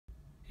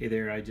Hey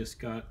there, I just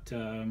got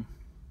a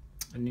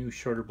new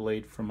shorter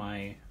blade for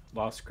my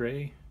Lost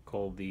Gray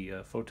called the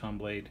Photon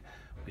blade,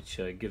 which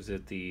gives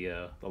it the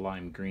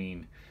lime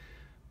green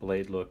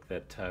blade look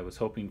that I was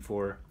hoping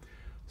for.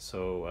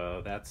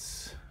 So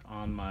that's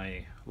on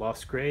my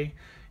Lost Gray,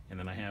 and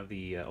then I have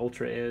the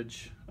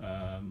UltraEdge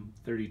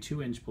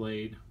 32-inch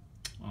blade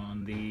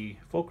on the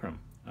Fulcrum.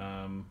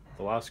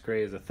 The Lost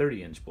Gray is a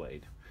 30-inch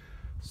blade.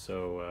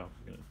 So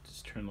I'm going to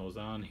just turn those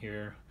on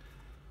here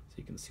so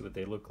you can see what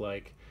they look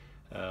like.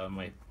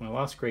 My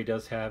Lost Gray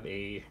does have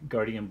a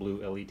Guardian Blue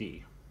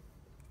LED.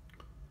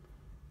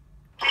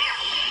 So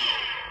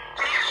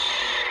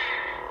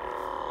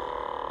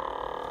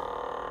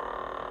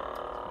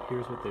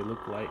here's what they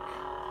look like,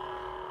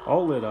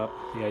 all lit up.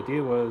 The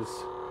idea was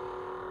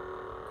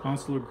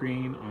Consular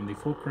Green on the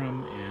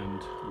Fulcrum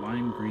and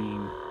lime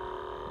green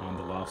on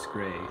the Lost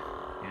Gray.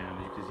 And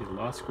as you can see, the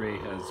Lost Gray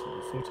has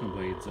photon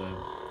blades.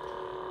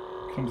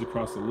 Comes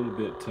across a little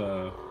bit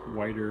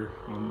wider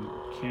on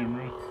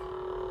camera.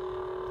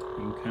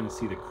 You can kind of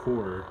see the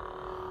core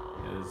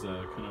is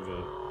kind of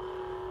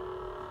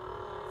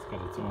it's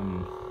got its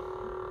own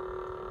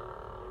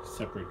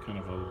separate kind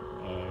of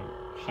a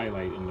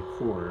highlight in the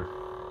core.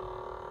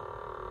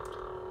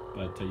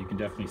 But you can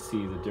definitely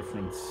see the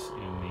difference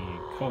in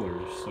the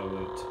colors, so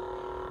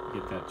that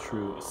you get that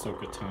true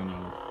Ahsoka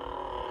Tano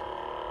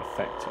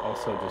effect.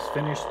 Also just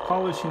finished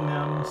polishing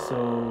them,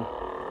 so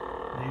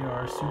they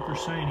are super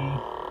shiny.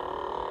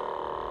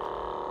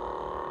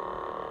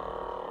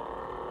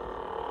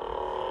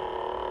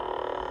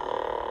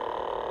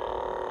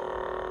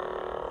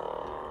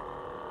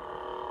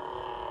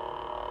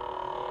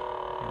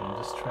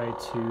 Just try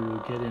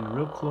to get in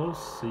real close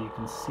so you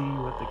can see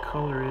what the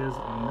color is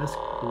on this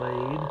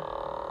blade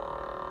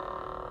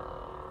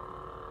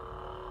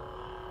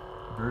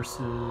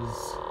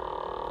versus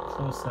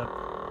close up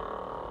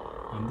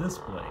on this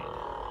blade.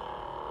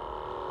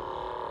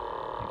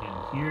 Again,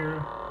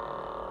 here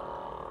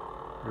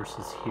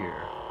versus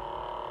here.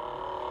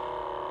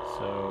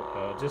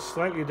 So just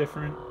slightly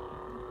different,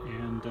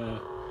 and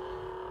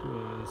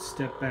do a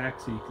step back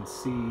so you can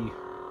see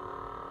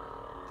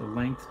the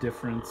length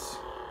difference.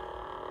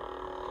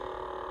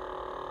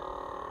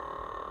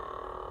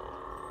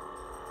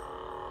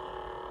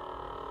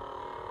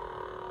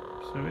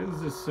 So this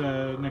is just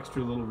an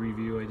extra little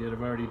review I did.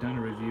 I've already done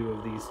a review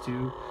of these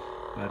two,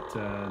 but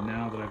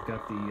now that I've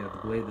got the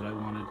blade that I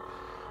wanted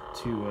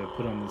to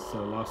put on this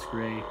Lost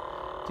Gray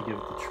to give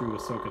it the true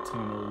Ahsoka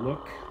Tano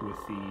look with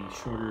the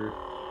shorter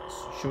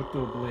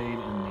Shoto blade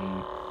and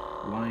the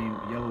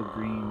lime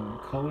yellow-green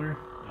color,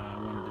 I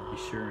wanted to be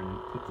sure and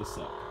put this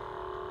up.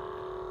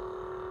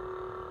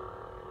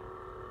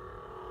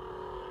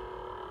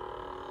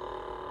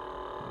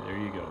 There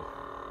you go.